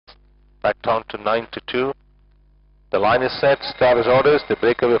Back down to 9 to 2. The line is set, starters orders, they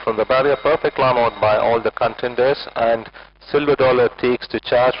break away from the barrier, perfect line out by all the contenders, and Silver Dollar takes the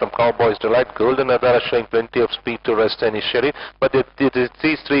charge from Cowboys Delight. Golden Adara showing plenty of speed to rest initially, but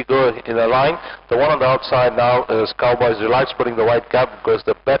these three go in a line. The one on the outside now is Cowboys Delight, splitting the white gap, goes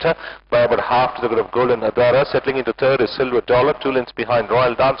the better by about half to the good of Golden Adara. Settling into third is Silver Dollar, 2 lengths behind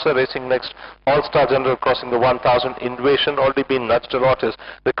Royal Dancer. Racing next, All-Star General crossing the 1000. Invasion already been nudged a lot is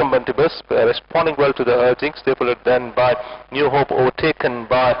Recumbentibus, responding well to the urgings. They followed then by New Hope, overtaken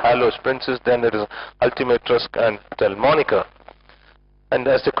by Halo's Princess. Then it is Ultimate Risk and Delmonica. And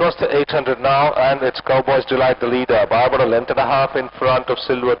as they cross the 800 now, and it's Cowboys Delight the leader by about a length and a half in front of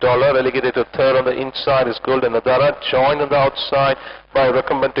Silver Dollar. Relegated to third on the inside is Golden Adara, joined on the outside by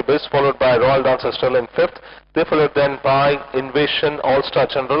Recumbentibus, followed by Royal Dancer still in fifth. They followed then by Invasion, All-Star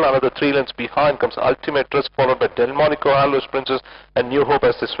General. Another 3 lengths behind comes Ultimate Risk, followed by Delmonico, Halo's Princess, and New Hope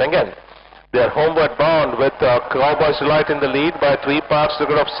as they swing in. They are homeward bound with Cowboys Delight in the lead by 3 parts to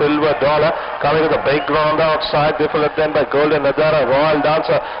the good of Silver Dollar. Coming to the big ground outside. They followed then by Golden Adara. Royal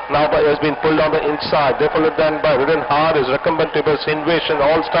Dancer now has been pulled on the inside. They followed then by Ridden Hard is Recumbentibus, Invasion,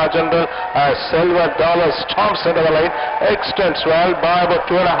 All-Star General as Silver Dollar storms into the lane. Extends well by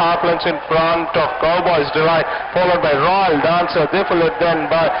about 2.5 lengths in front of Cowboys Delight, followed by Royal Dancer. They followed then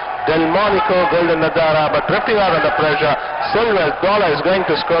by Delmonico, Golden Adara, but drifting out under pressure. Silver Dollar is going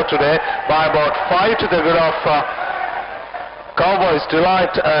to score today by about 5 to the good of Cowboys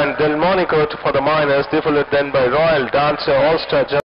Delight and Delmonico for the minors. They followed then by Royal Dancer, All-Star General.